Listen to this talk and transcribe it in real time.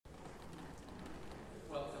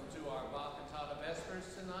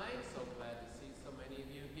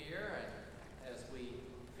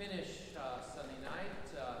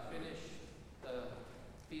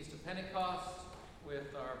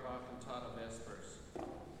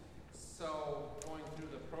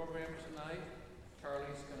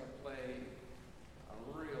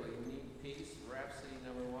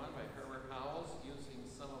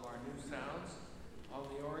new sounds on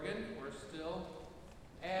the organ. We're still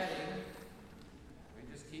adding.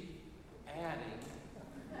 We just keep adding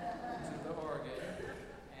to the organ.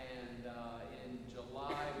 And in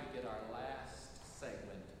July, we get our last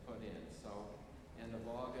segment put in. So end of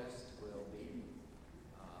August, we'll be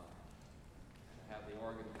have the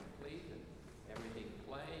organ complete and everything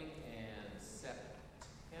playing. And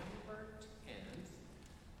September 10th,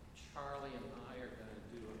 Charlie and I are going to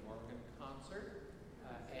do an organ concert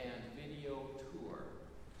and video tour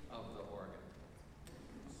of the organ.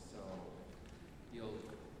 So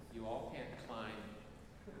you all can't climb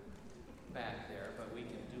back there, but we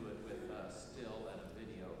can do it with still and a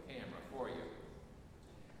video camera for you.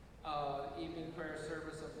 Evening prayer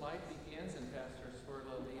service of light begins, and Pastor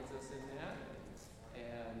Swirla leads us in that.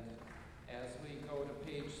 And as we go to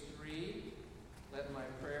page 3, let my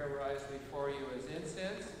prayer rise before you as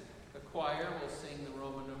incense. The choir will sing the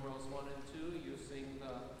Roman numerals 1 and 2. You sing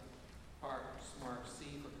the mark C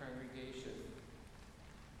for congregation.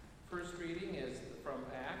 First reading is from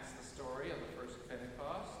Acts, the story of the first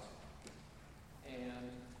Pentecost. And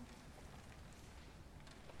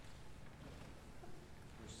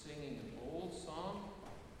we're singing an old song.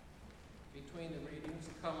 Between the readings,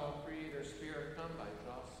 Come, O Creator Spirit, Come by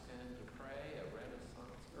Josquin Dupre, a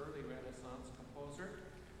early Renaissance composer.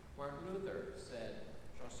 Martin Luther said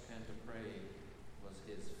Josquin Dupre was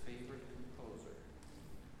his favorite composer.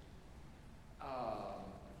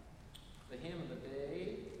 The hymn of the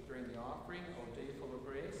day during the offering, O Day Full of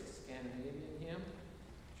Grace, a Scandinavian hymn.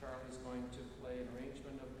 Charlie's going to play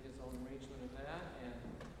his own arrangement of that. And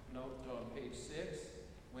note on page 6,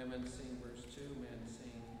 women sing verse 2, men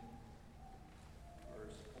sing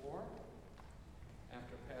verse 4.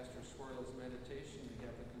 After Pastor Swirla's meditation, we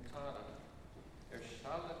have the cantata.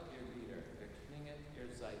 Schallet ihr Lieder, klinget ihr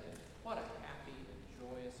Saiten. What a happy and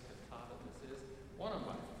joyous cantata this is. One of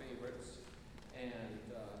my favorites. And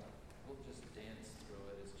we'll just dance through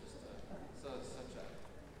it. It's just such a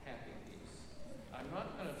happy piece. I'm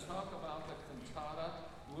not going to talk about the cantata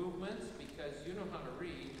movements because you know how to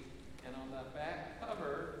read. And on the back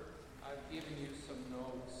cover, I've given you some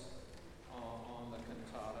notes on the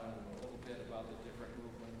cantata and a little bit about the different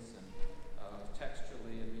movements and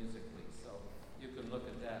textually and musically. So you can look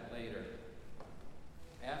at that later.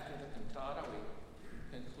 After the cantata, we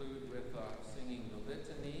conclude with singing the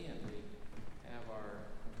litany, and we have our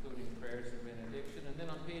concluding prayers and benediction. And then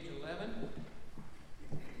on page 11,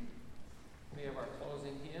 we have our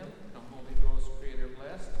closing hymn, Come Holy Ghost, Creator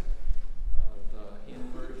Blessed, the hymn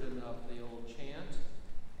version of the old chant.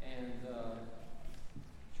 And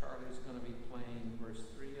Charlie's going to be playing verse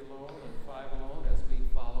 3 alone and 5 alone as we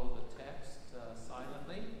follow the text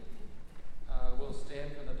silently. We'll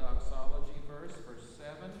stand for the doxology verse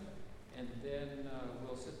 7, and then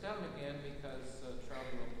we'll sit down again because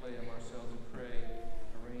Charlie will play a Marcel Dupre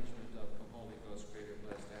arrangement of Come Holy Ghost, Creator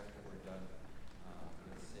Blessed after we're done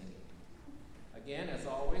with singing. Again, as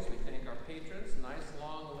always,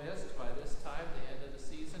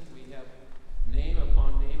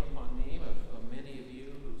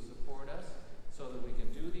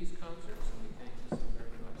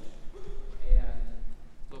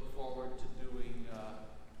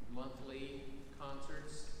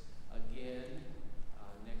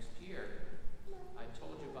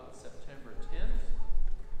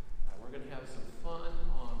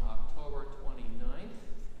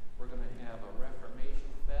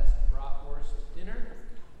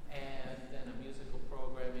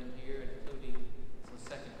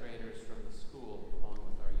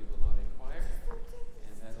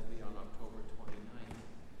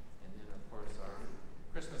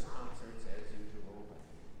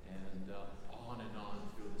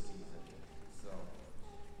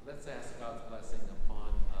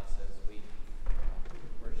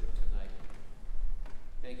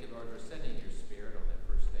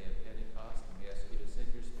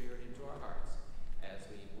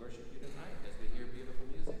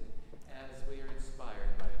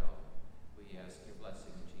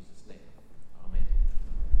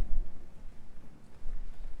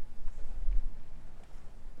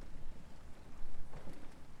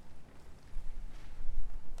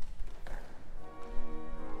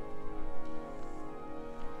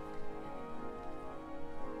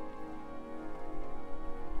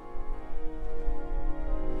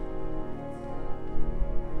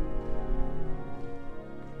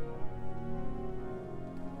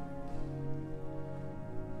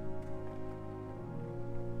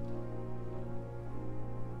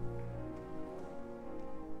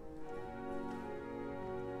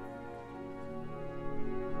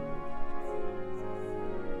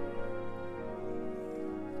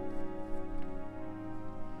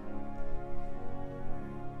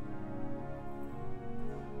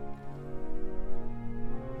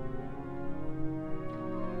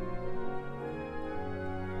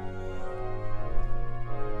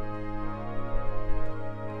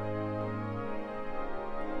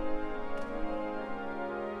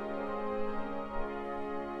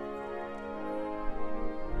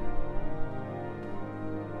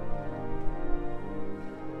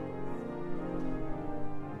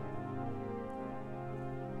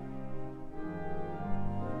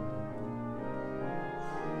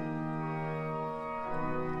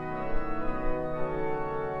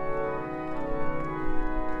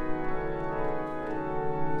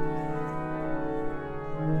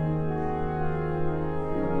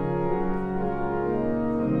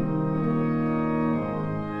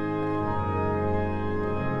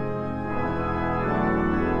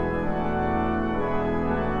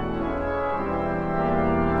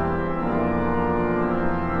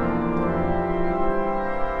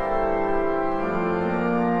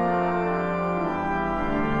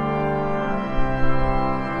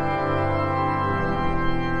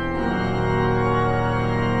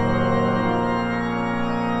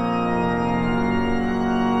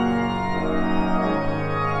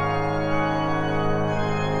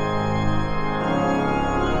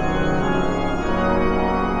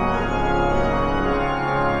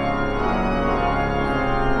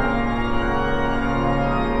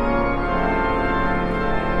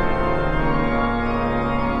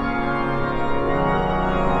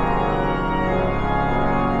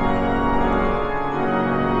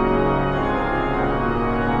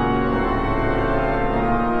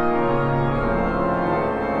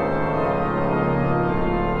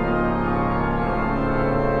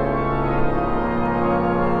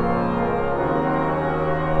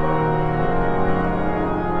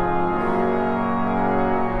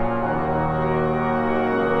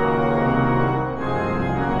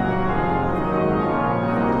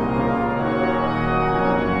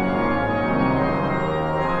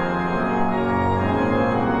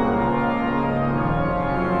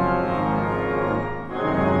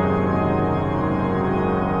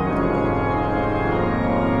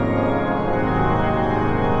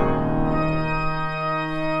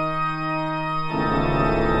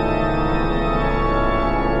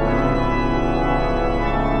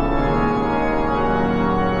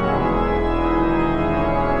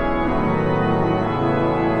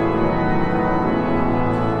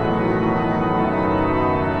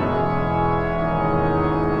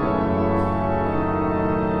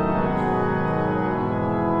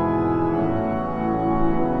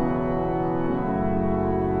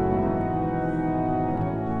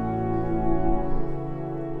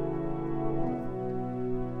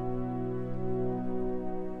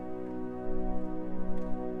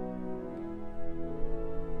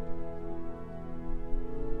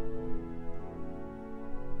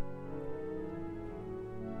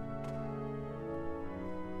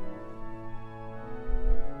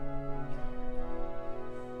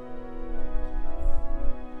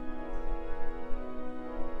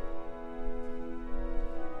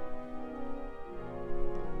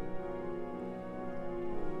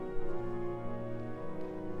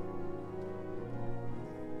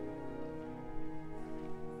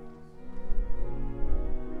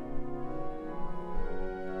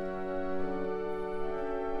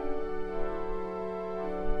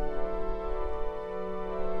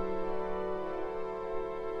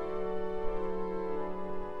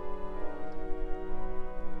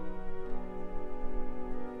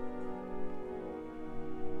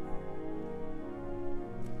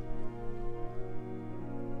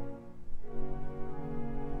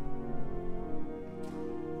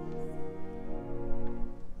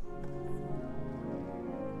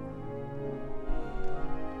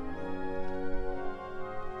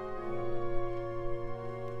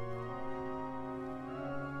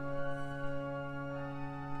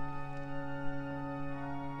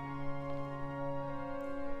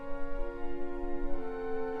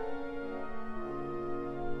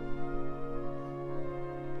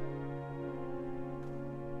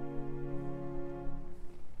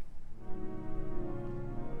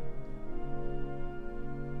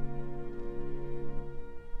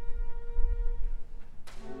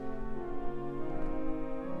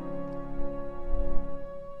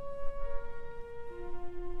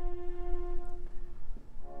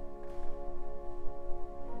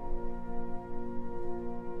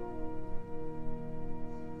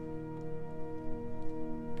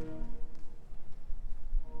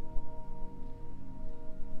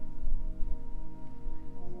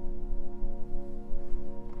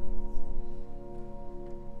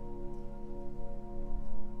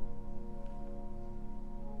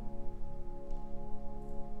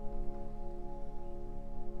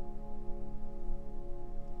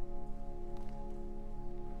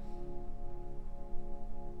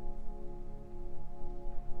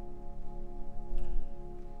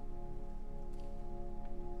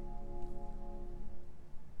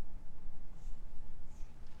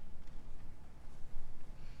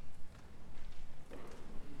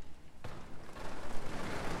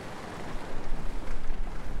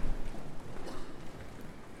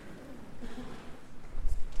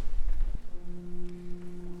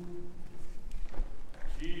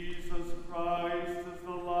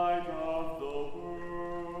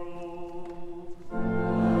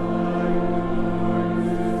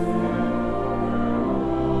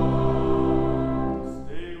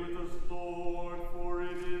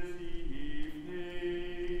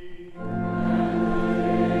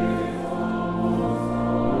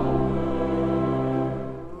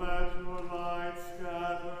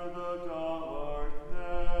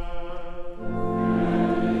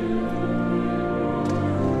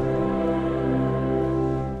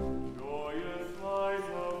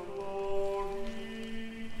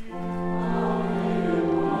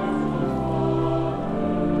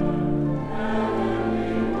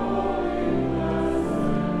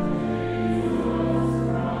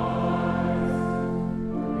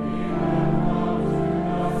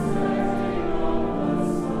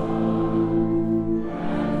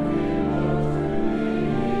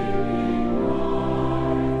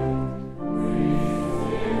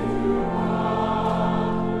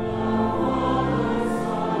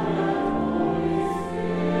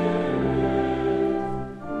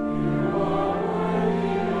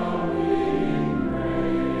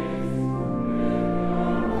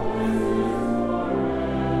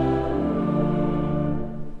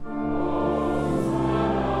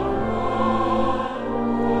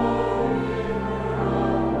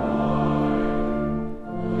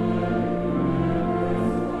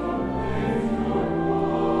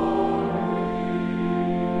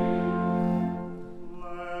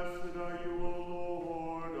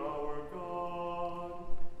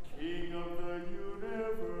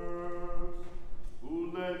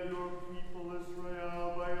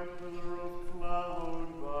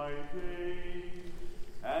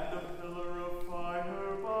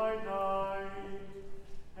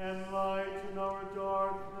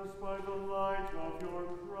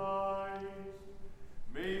 Christ.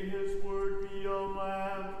 May his word be a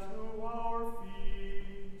lamp to our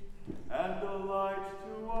feet and a light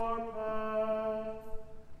to our path.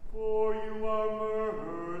 For you are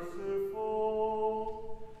merciful,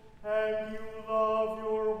 and you love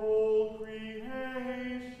your whole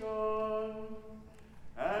creation.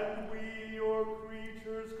 And we, your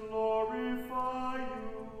creatures, glorify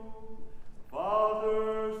you,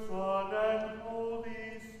 Father, Son, and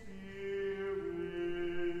Holy Spirit.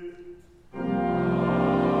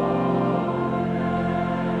 Amen.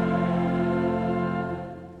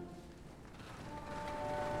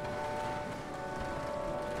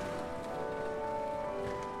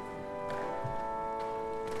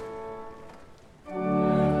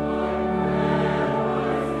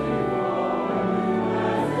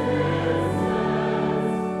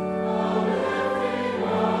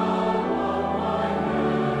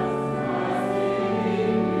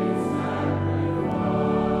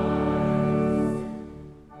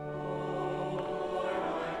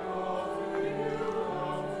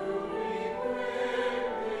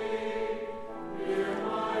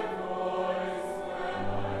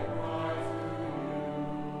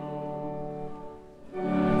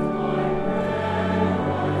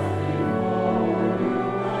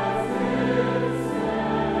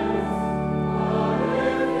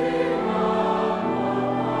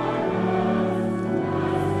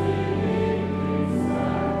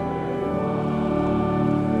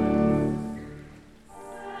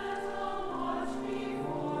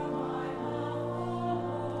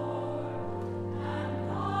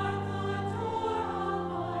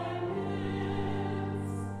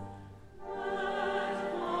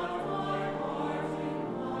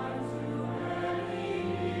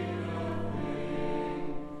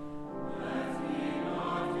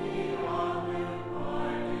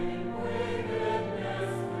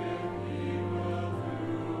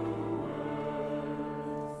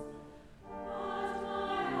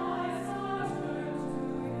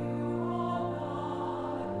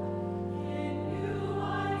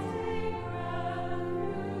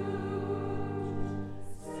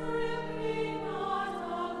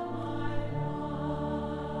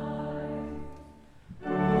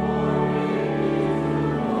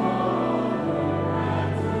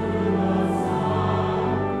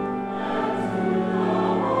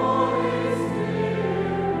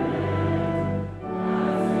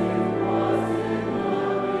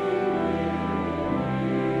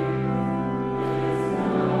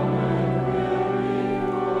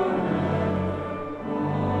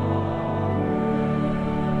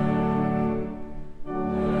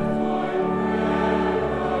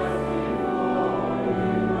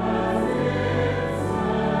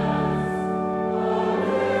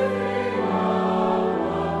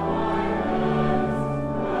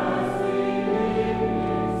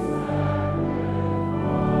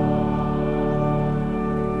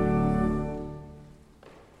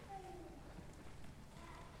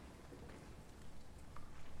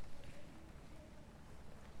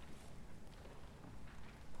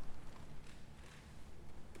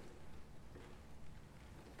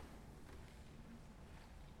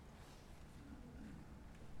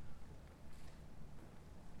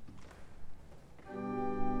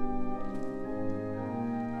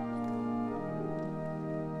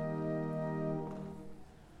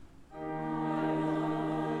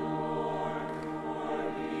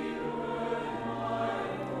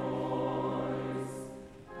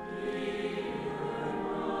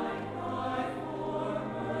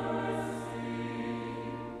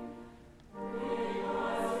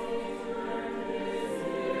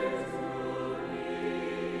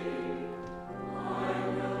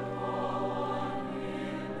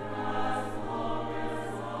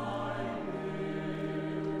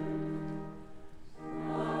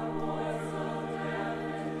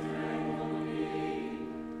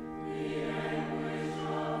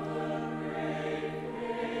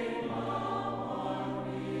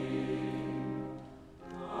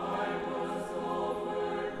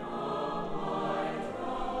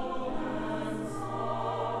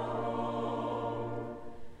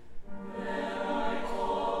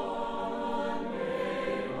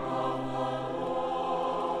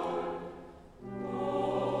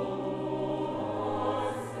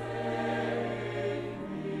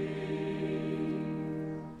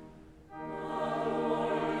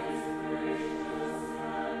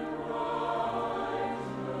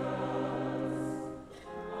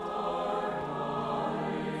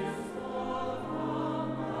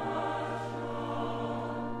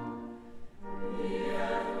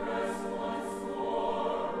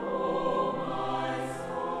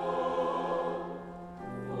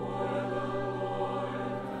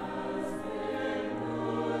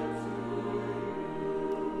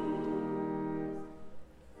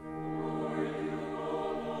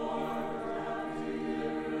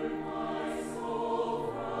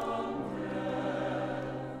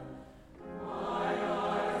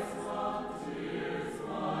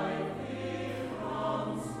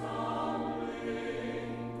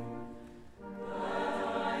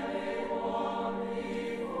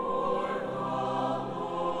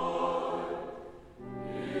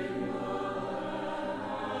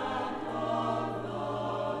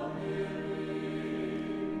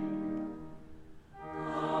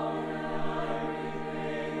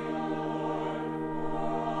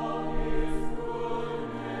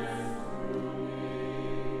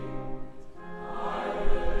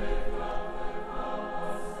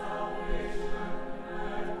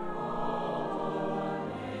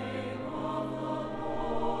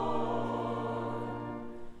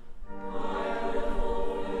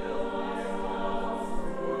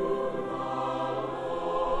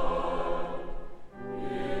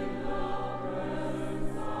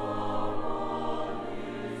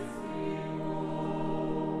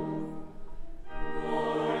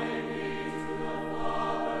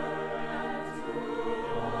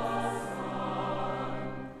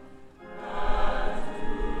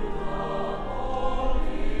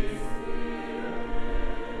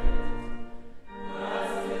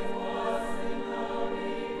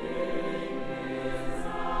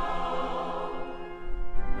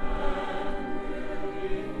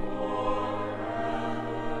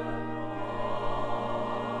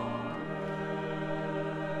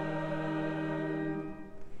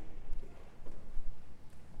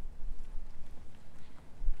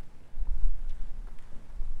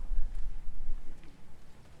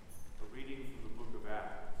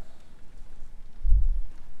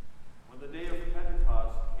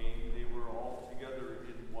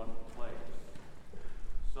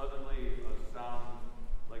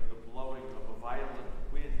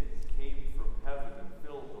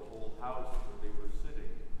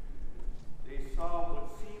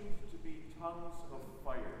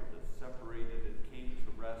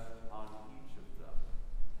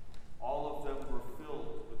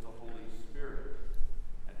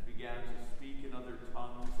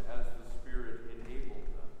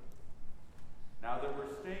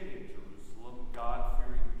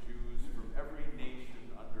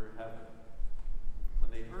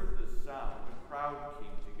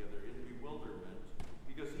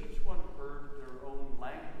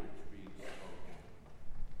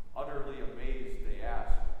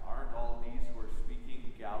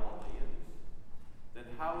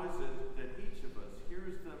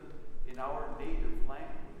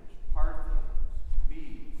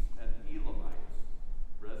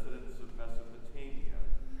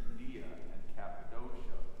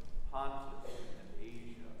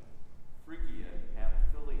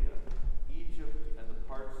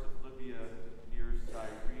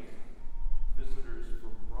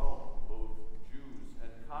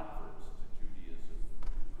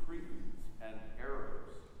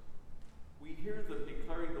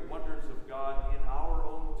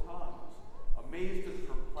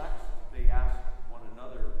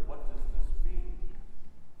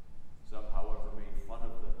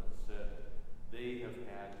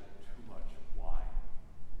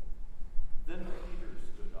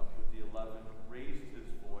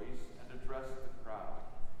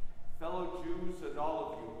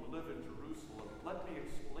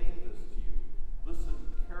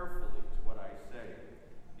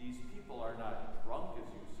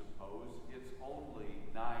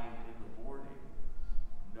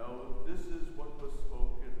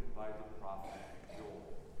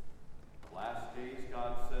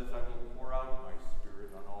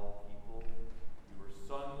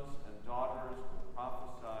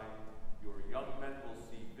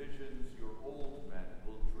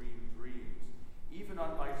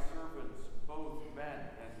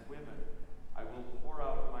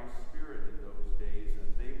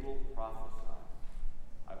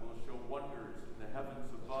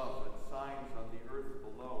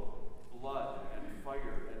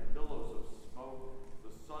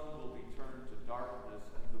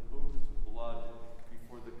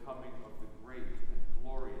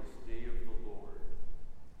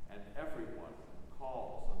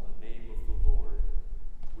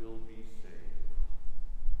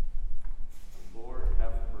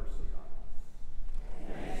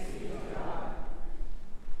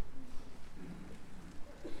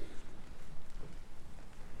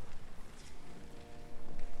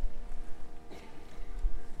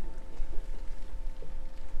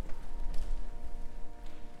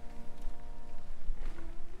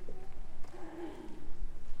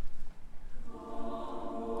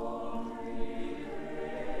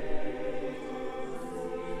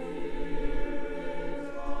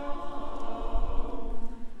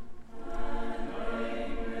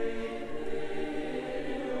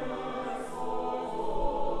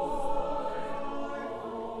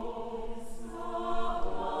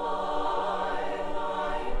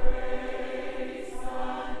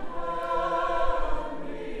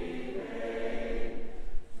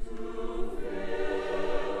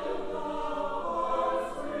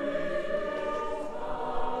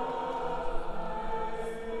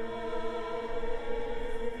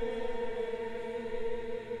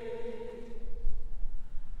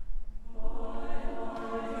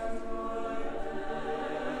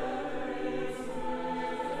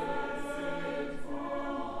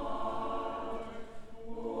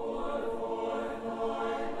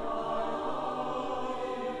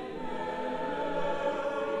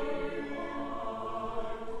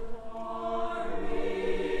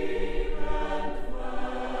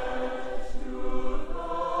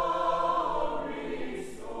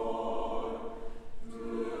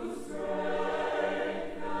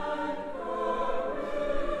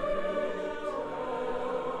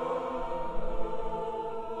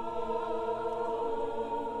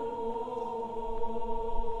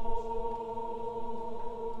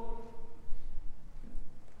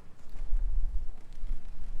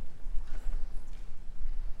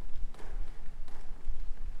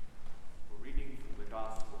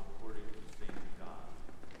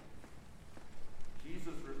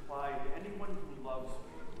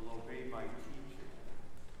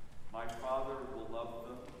 Father will love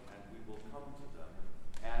them, and we will come to them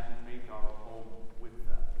and make our home with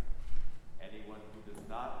them. Anyone who does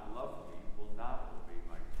not love me will not obey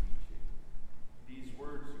my teaching. These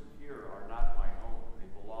words you hear are not my own. They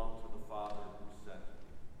belong to the Father who sent me.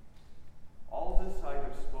 All this I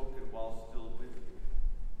have spoken while still with you.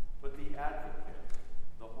 But the Advocate,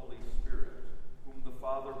 the Holy Spirit, whom the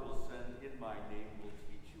Father will send in my name, will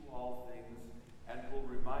teach you all things and will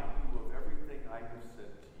remind you of everything I have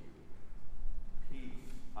said to you.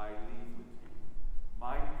 Peace I leave with you.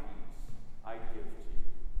 My peace I give to you.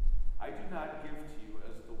 I do not give to you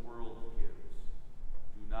as the world gives.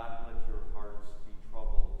 Do not let your hearts be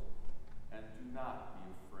troubled, and do not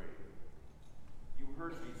be afraid. You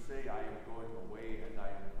heard me say, I am going away and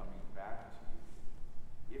I am coming back to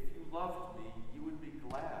you. If you loved me, you would be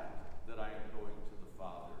glad that I am going to the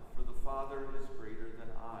Father, for the Father is greater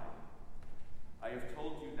than I. I have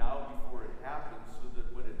told you now before it happens, so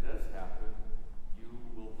that when it does happen, you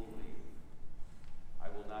will believe. I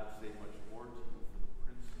will not say much more to you, for the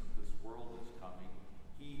prince of this world is coming.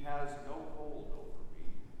 He has no hold over me,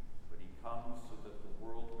 but he comes so that the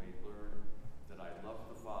world may learn that I love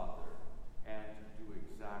the Father and do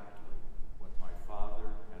exactly what my Father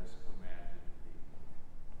has commanded me.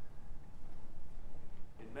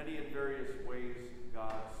 In many and various ways,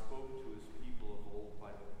 God spoke to his people of old by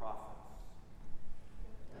the prophets.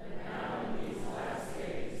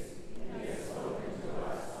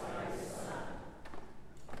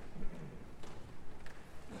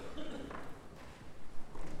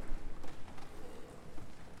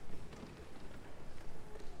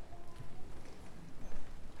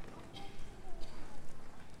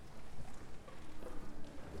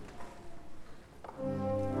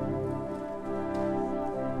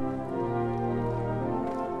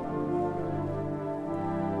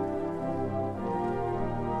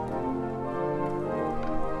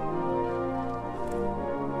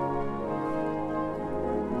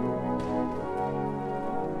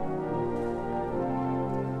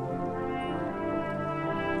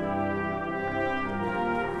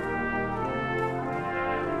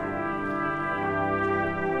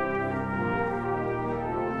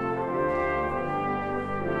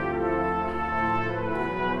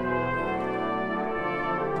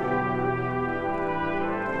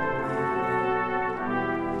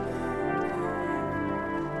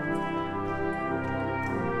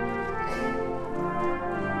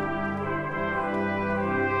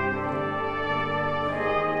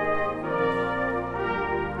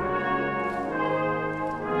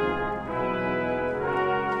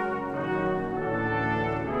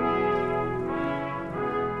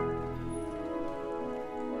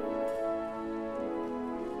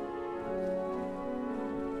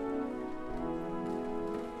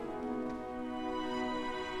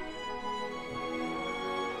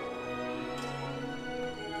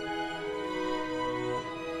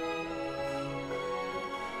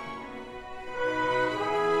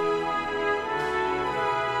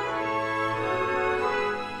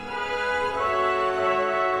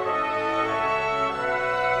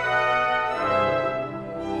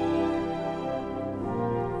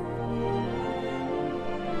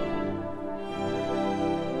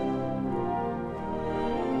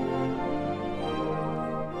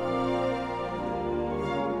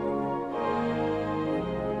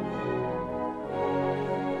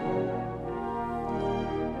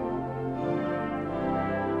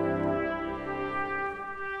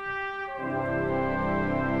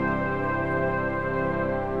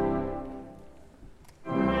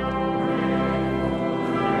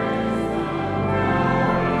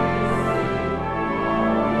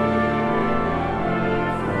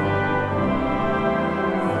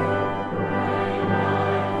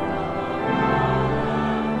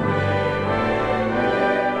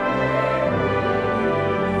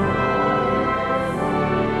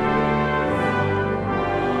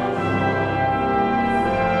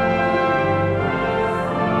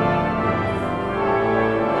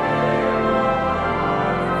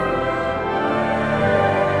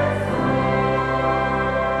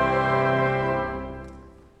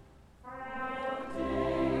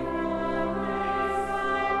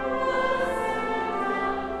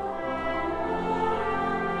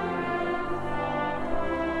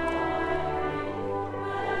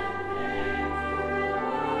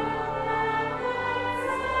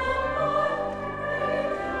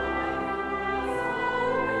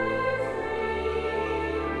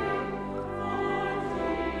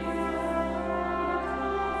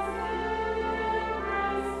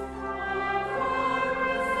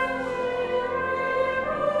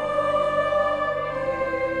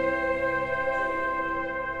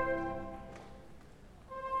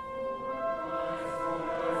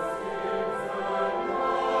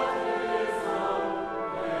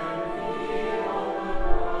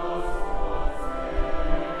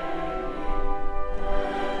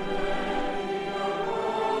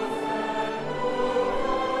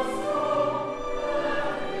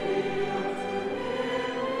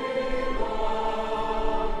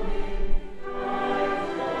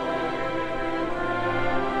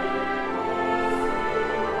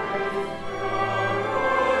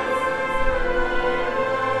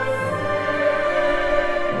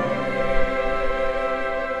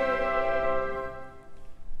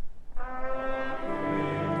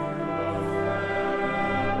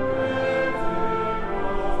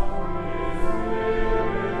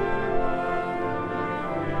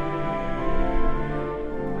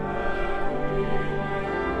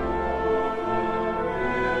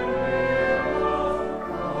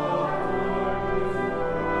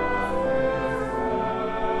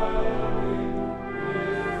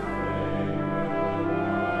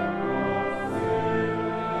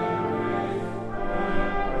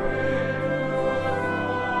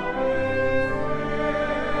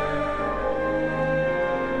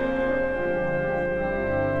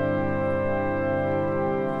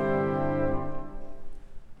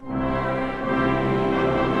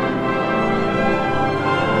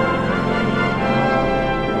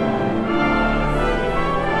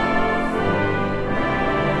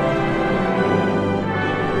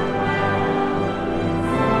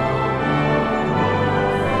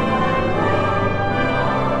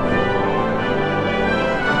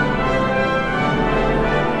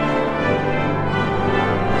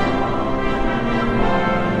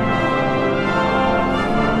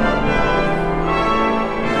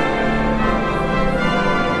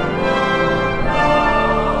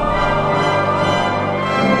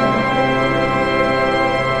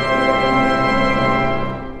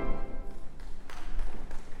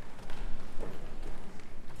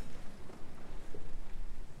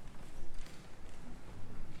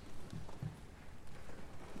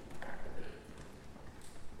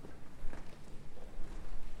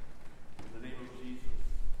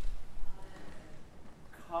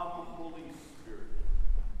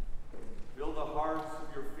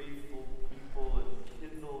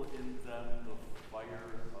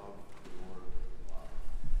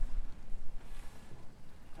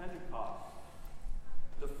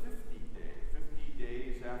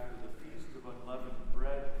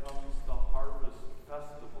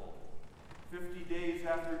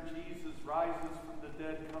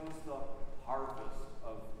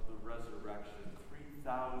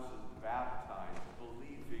 3,000 baptized,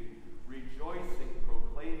 believing, rejoicing,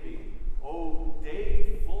 proclaiming, "O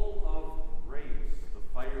day full of grace," the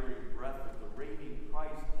fiery breath of the reigning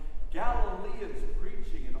Christ, Galileans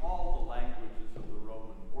preaching in all the languages of the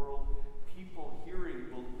Roman world, people hearing,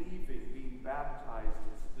 believing, being baptized.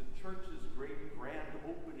 It's the church's great grand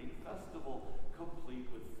opening festival, complete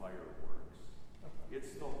with fireworks.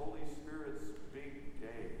 It's the Holy Spirit's big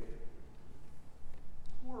day.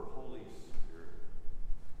 Poor Holy Spirit.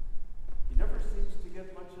 He never seems to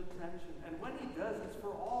get much attention, and when he does, it's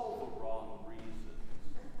for all the wrong reasons.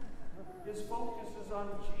 His focus is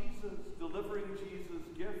on Jesus, delivering Jesus'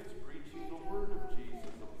 gifts, preaching the word of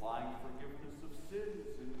Jesus, applying forgiveness of sins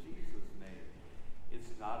in Jesus' name.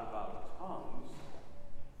 It's not about tongues,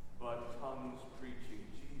 but tongues preaching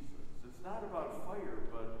Jesus. It's not about fire,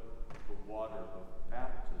 but the water of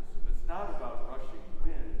baptism. It's not about rushing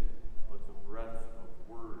wind, but the breath of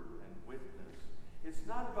word and witness. It's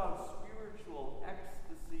not about spiritual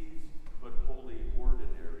ecstasies, but holy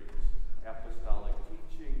ordinaries, apostolic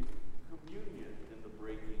teaching, communion in the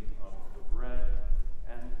breaking of the bread,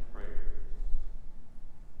 and prayers.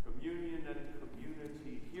 Communion and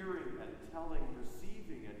community, hearing and telling,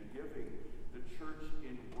 receiving and giving, the church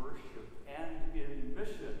in worship and in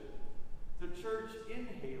mission, the church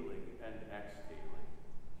inhaling and exhaling,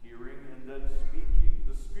 hearing and then speaking.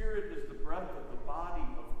 The Spirit is the breath of the body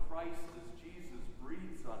of Christ as Jesus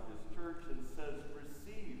breathes on his church and says,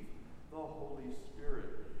 "Receive the Holy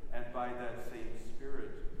Spirit." And by that same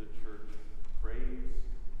Spirit, the church prays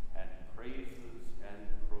and praises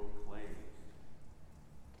and proclaims.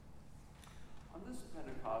 On this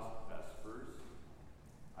Pentecost Vespers,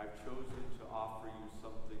 I've chosen to offer you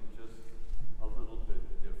something just a little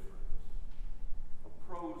bit different. A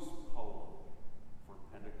prose poem for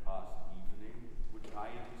Pentecost evening, which I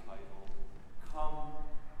entitle, "Come,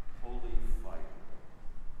 Holy Fire."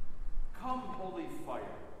 Come, Holy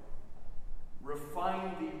Fire,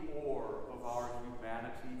 refine the ore of our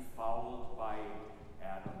humanity fouled by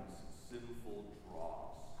Adam's sinful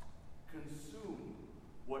dross. Consume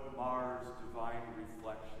what mars divine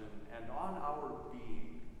reflection, and on our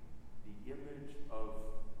being the image of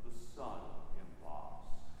the sun emboss.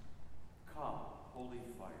 Come, Holy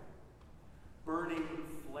Fire, burning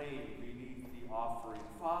flame beneath the offering.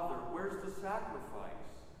 Father, where's the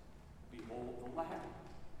sacrifice? Behold the Lamb.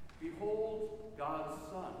 Behold God's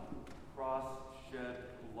Son,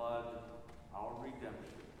 cross-shed blood, our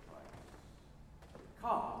redemption price.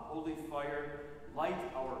 Come, Holy Fire,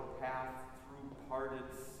 light our path through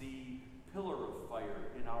parted sea, pillar of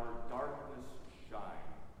fire, in our darkness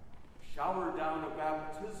shine. Shower down a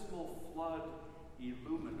baptismal flood,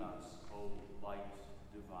 illumine us, O light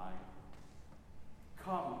divine.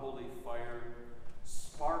 Come, Holy Fire,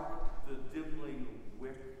 spark the dimming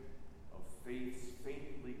wick of faith's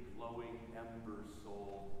faintly glowing ember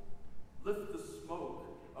soul. Lift the smoke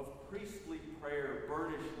of priestly prayer,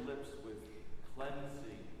 burnish lips with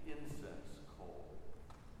cleansing incense coal.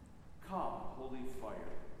 Come, Holy Fire,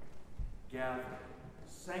 gather,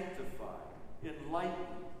 sanctify,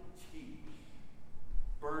 enlighten, teach.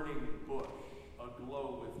 Burning bush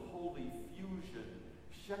aglow with holy fusion,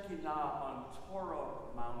 Shekinah on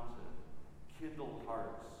Torah mountain, kindle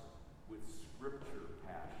hearts with scripture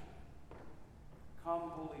passion.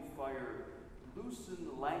 Come, Holy Fire,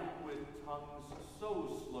 loosen languid tongues so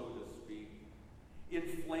slow to speak.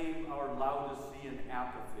 Inflame our Laodicean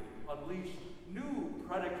apathy. Unleash new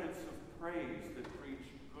predicates of praise that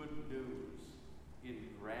preach good news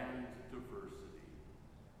in grand diversity.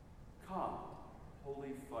 Come,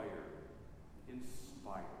 Holy Fire,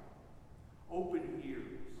 inspire. Open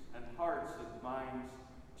ears and hearts and minds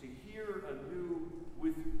to hear anew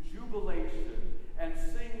with jubilation and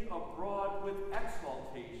sing abroad with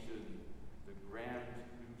exaltation the grand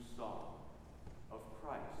new song of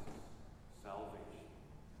Christ's salvation.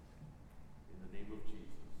 In the name of Jesus.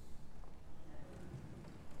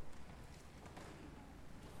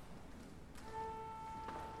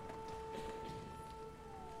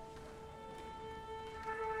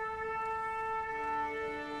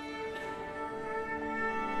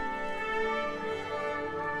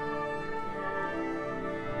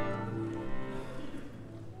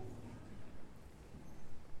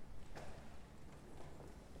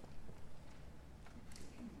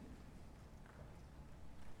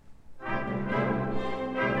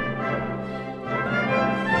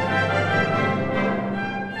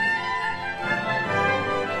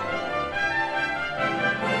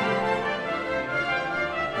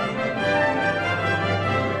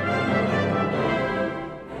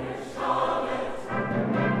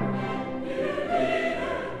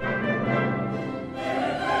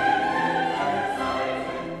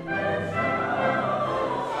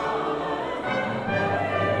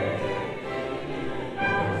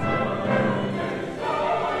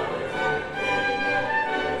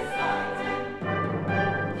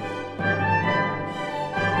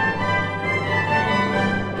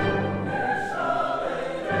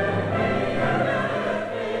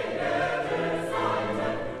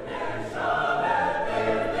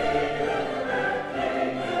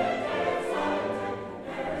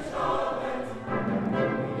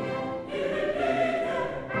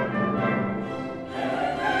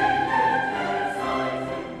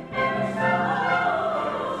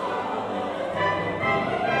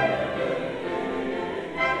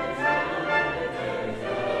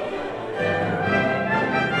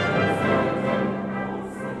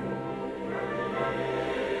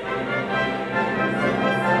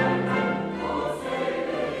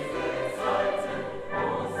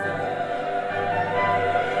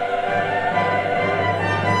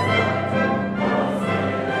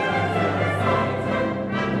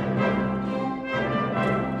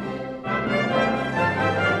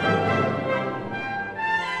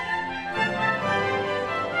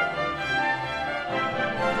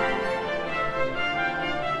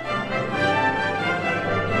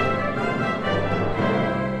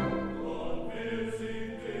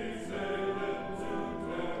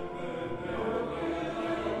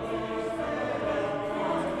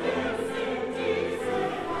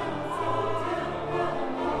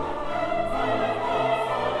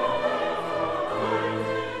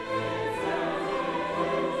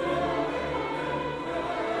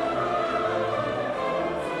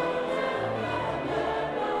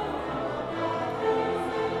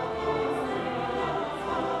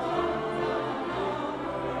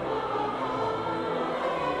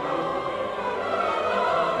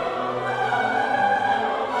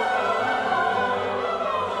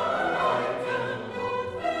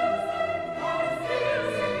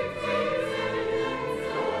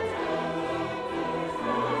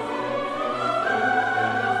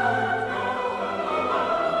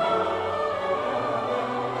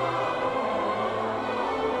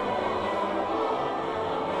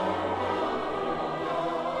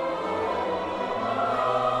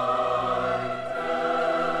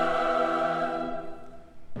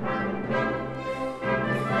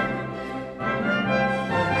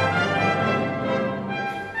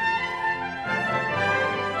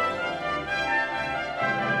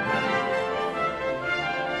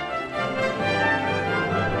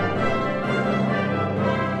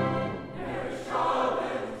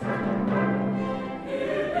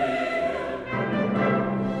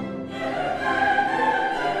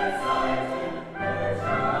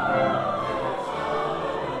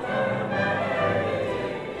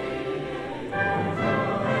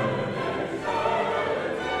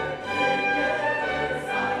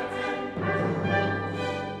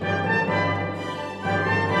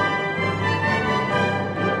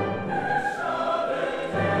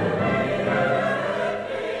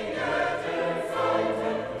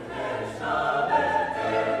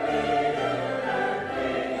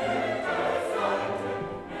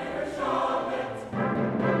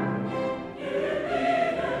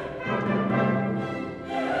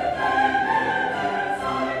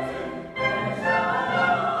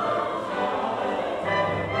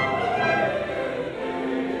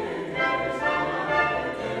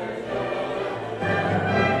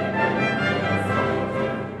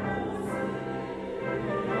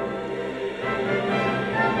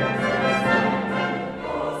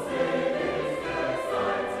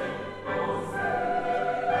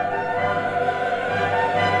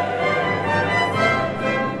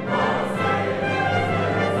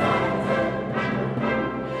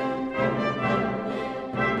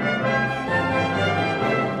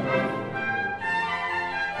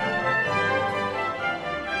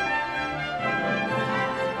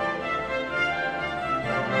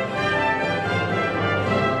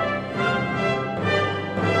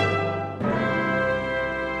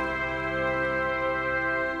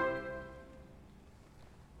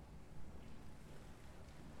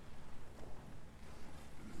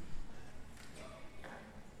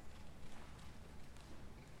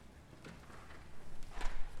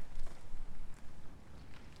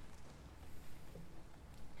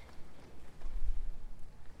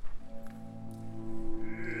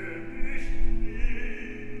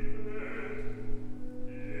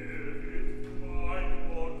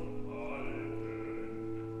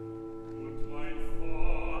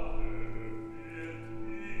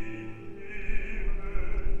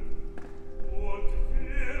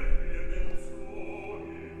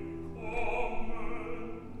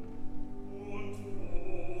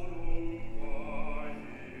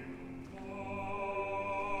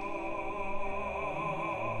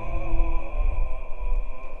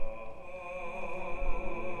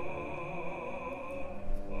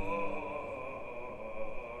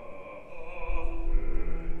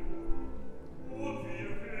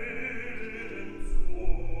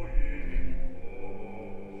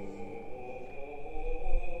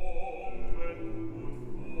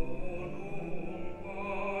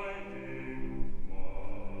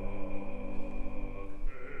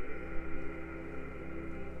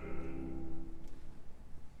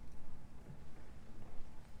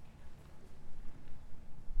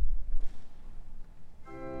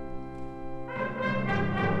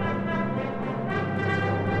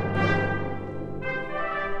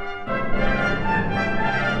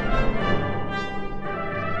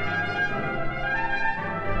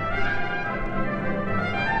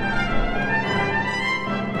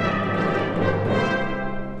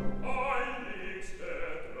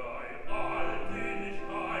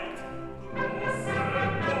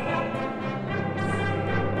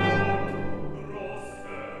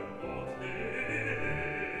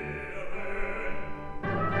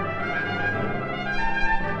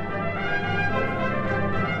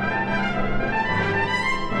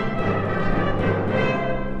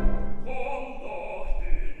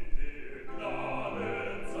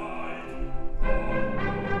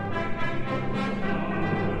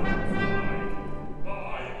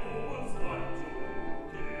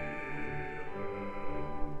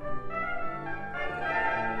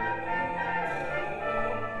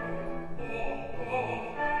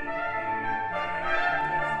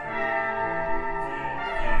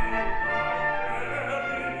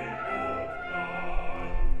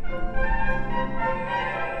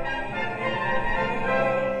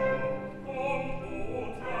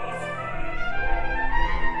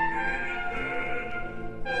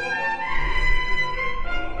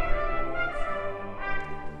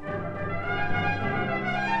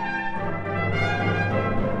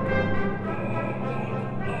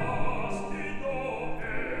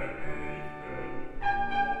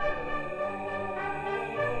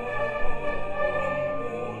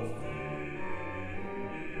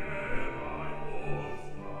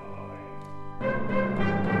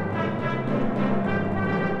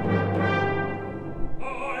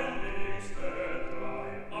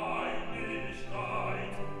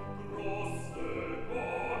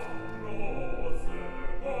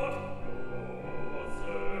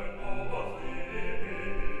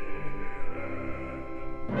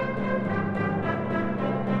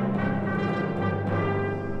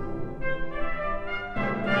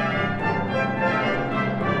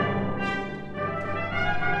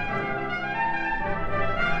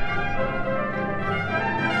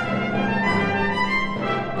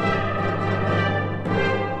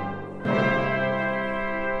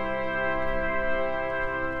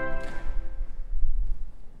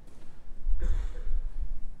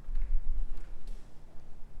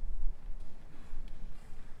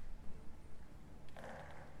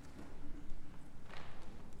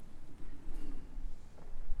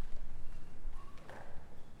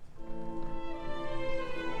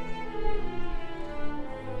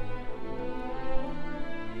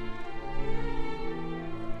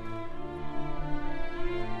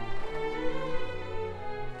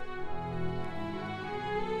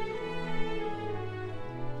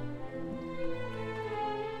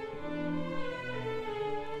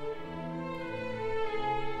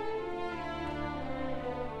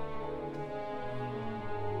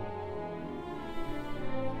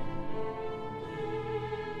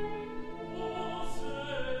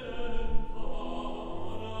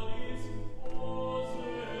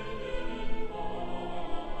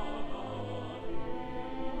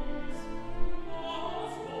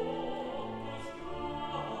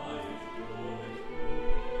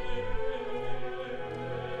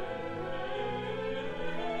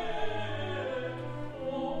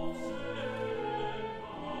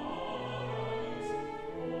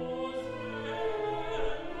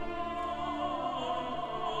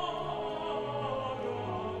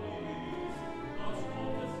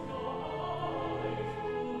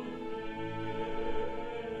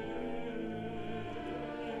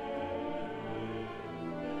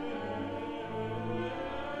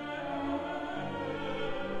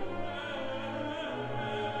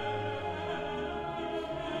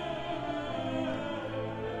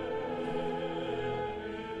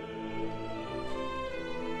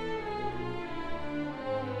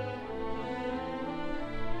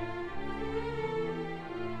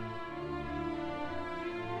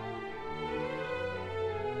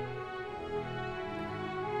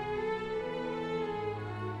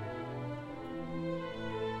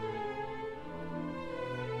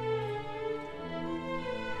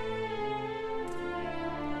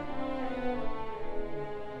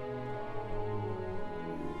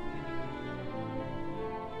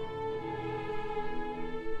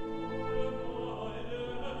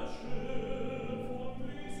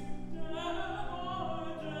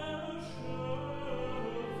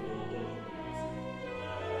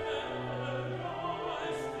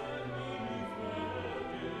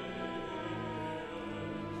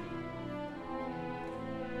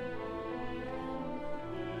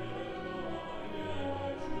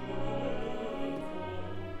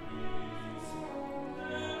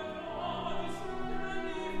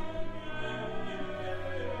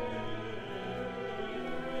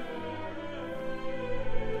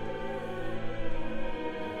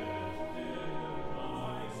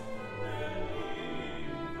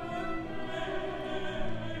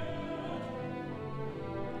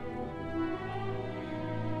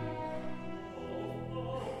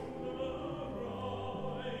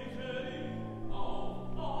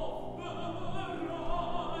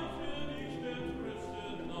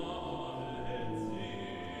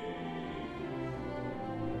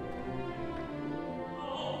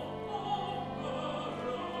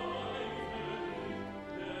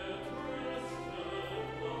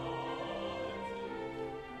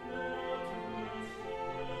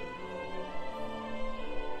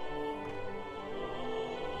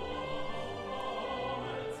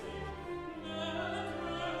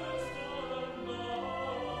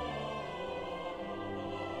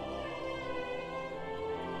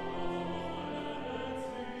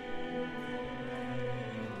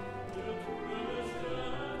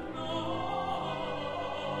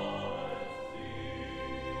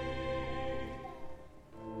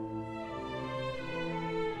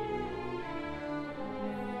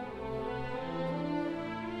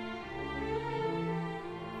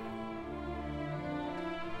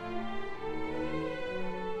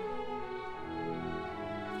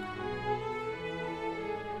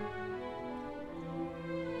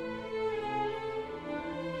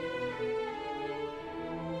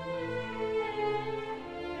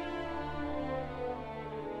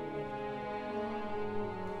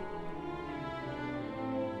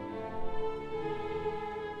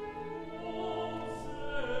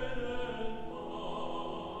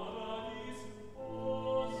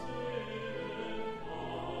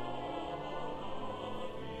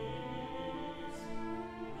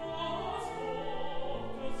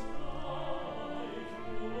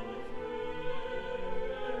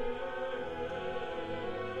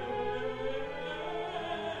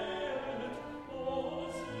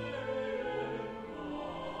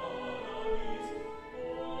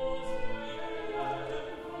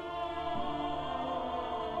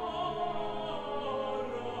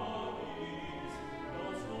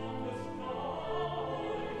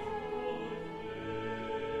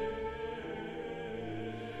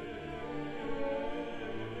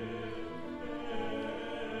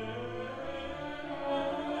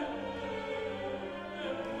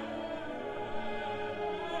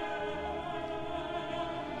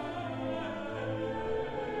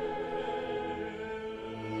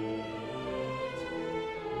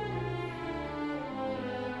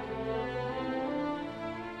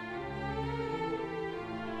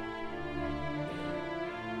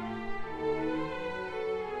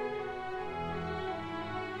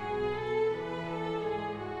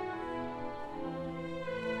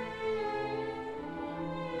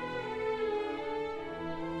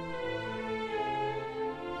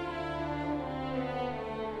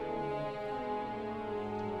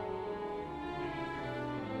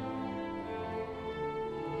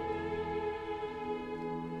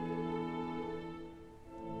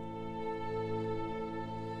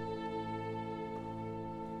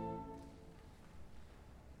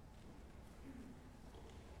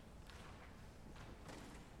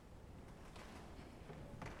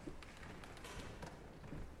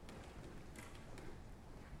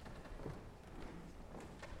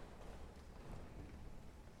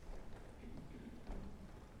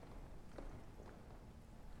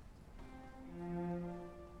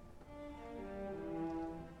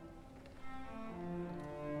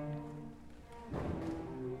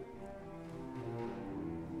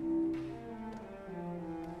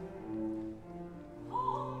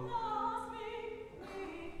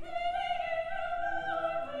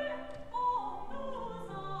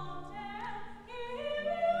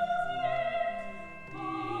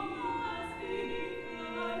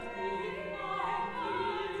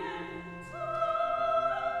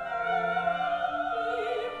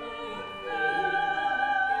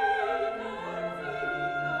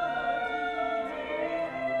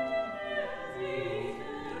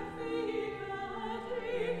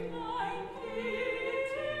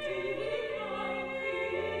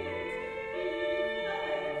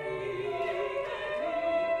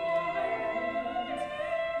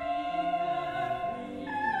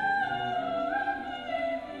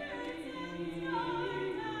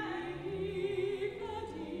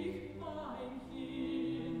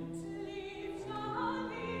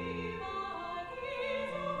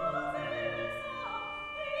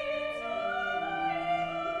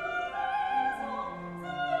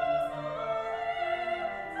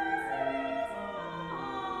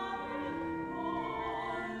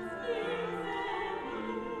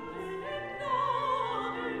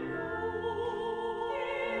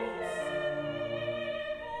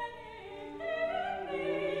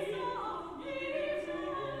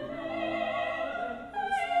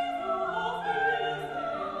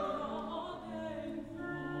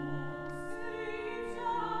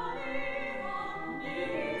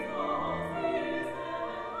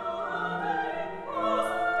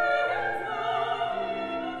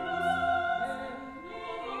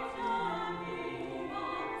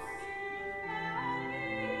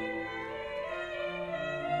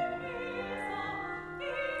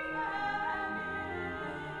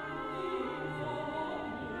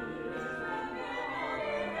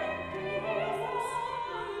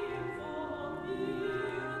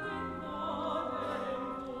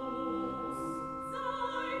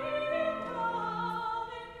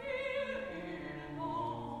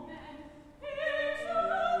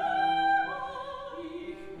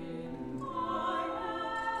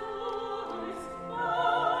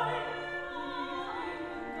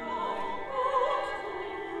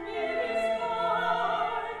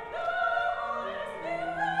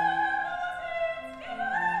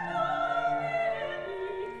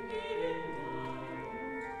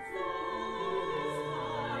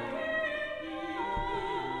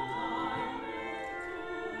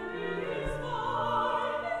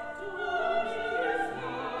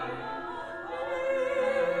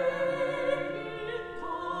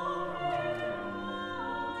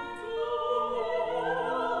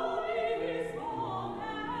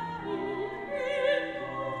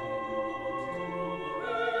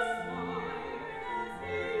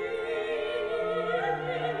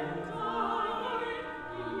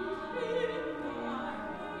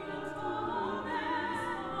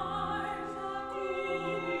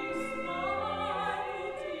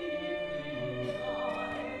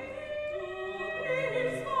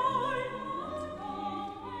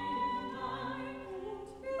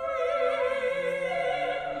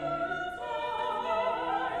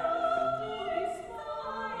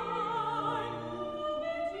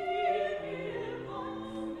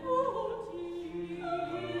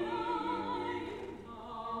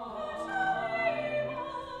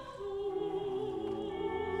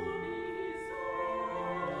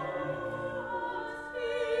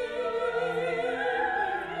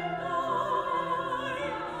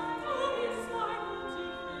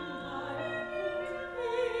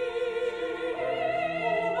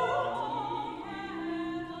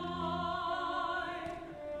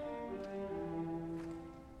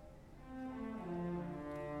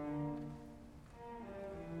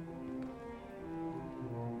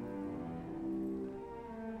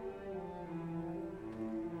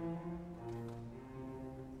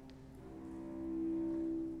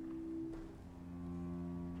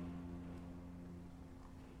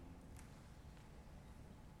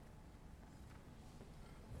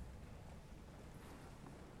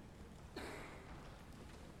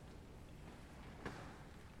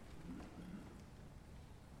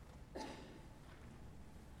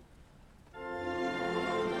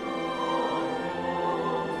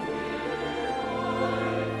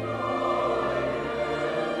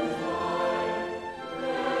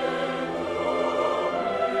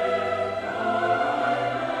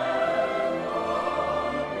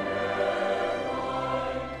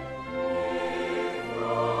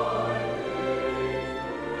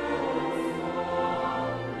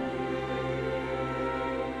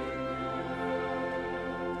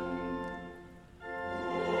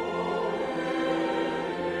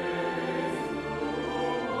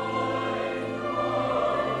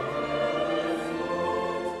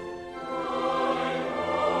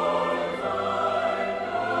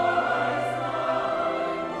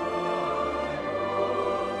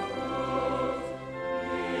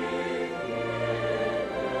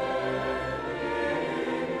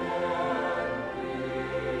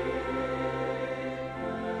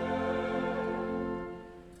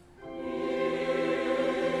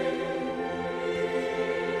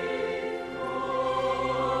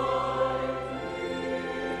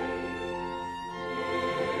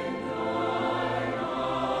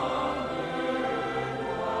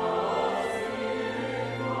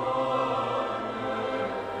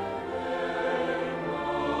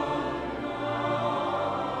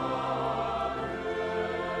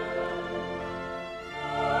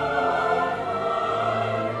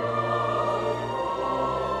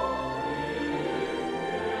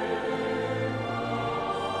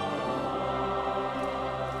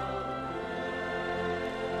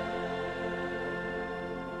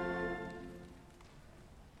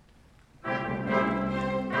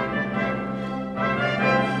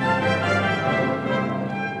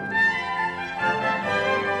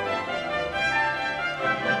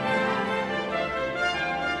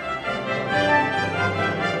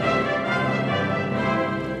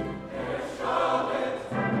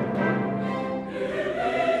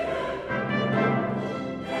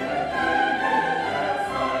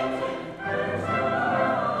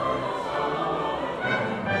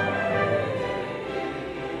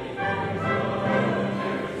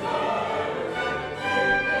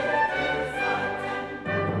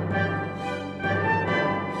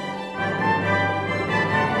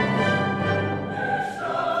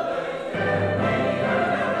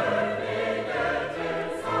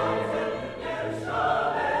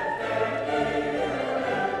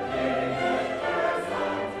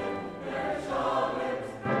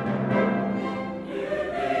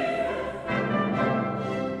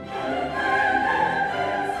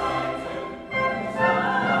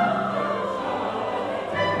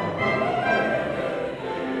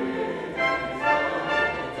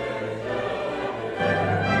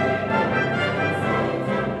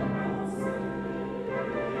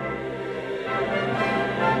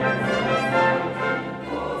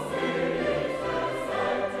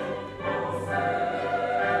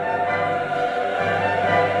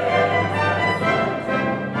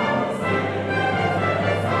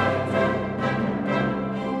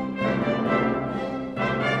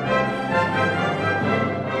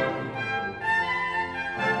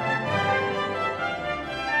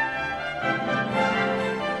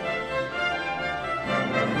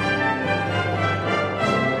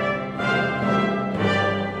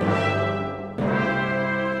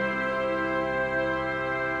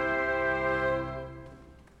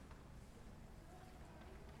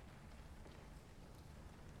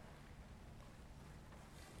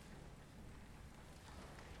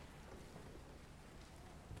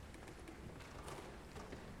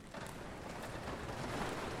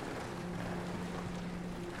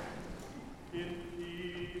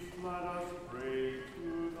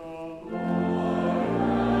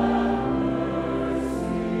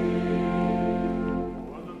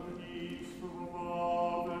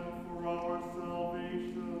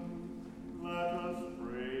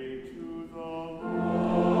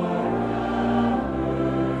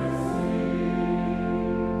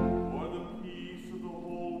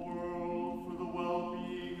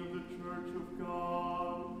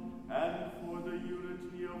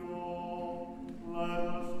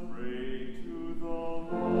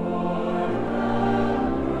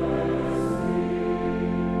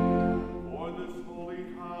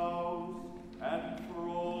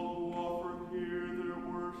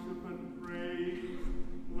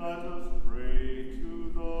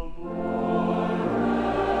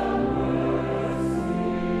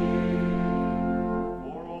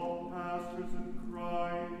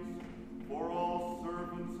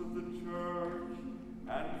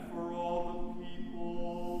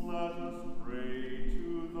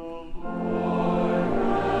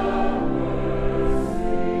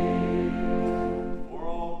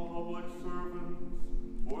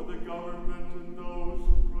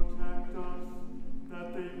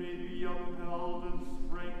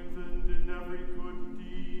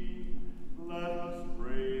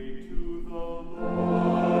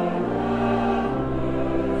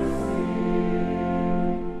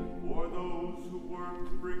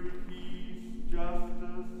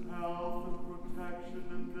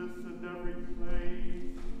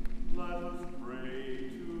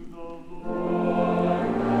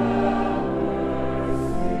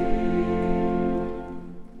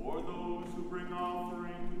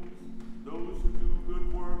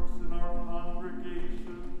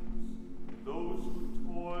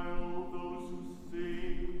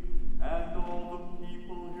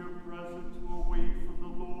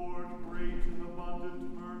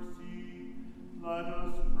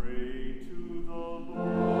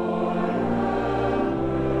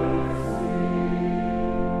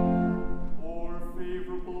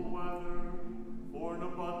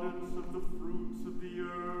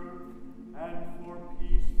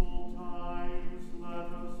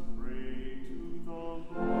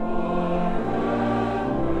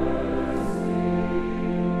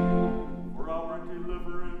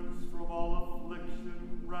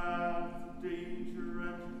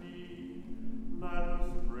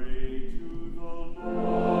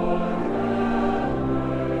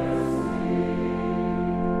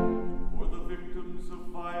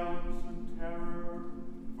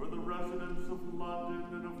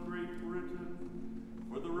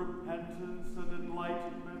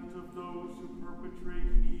 perpetrate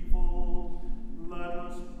evil, let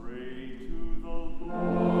us pray to the Lord.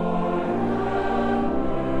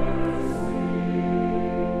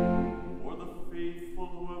 For the faithful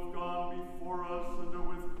who have gone before us and are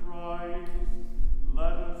with Christ,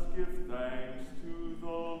 let us give thanks to the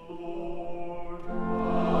Lord.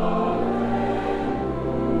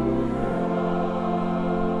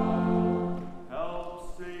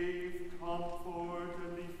 Help, save, comfort,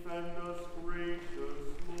 and defend us, gracious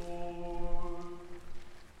Lord.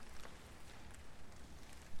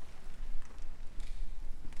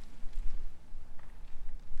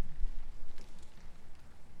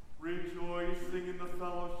 Rejoicing in the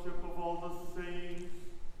fellowship of all the saints,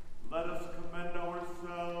 let us commend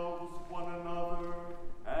ourselves, one another,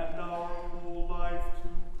 and our whole life to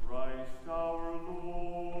Christ our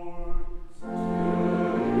Lord.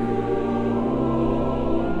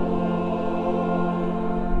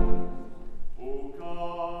 O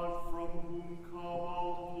God, from whom come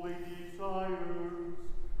all holy desires,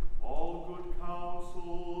 all good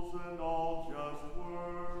counsels, and all just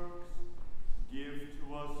works, give to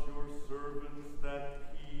us, your servants,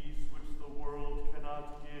 that peace which the world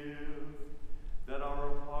cannot give, that our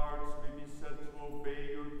hearts may be set to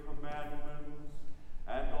obey your commandments,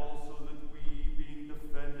 and also that we, being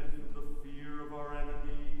defended from the fear of our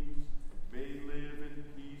enemies, may live in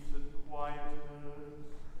peace and quietness.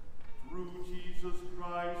 Through Jesus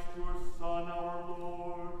Christ,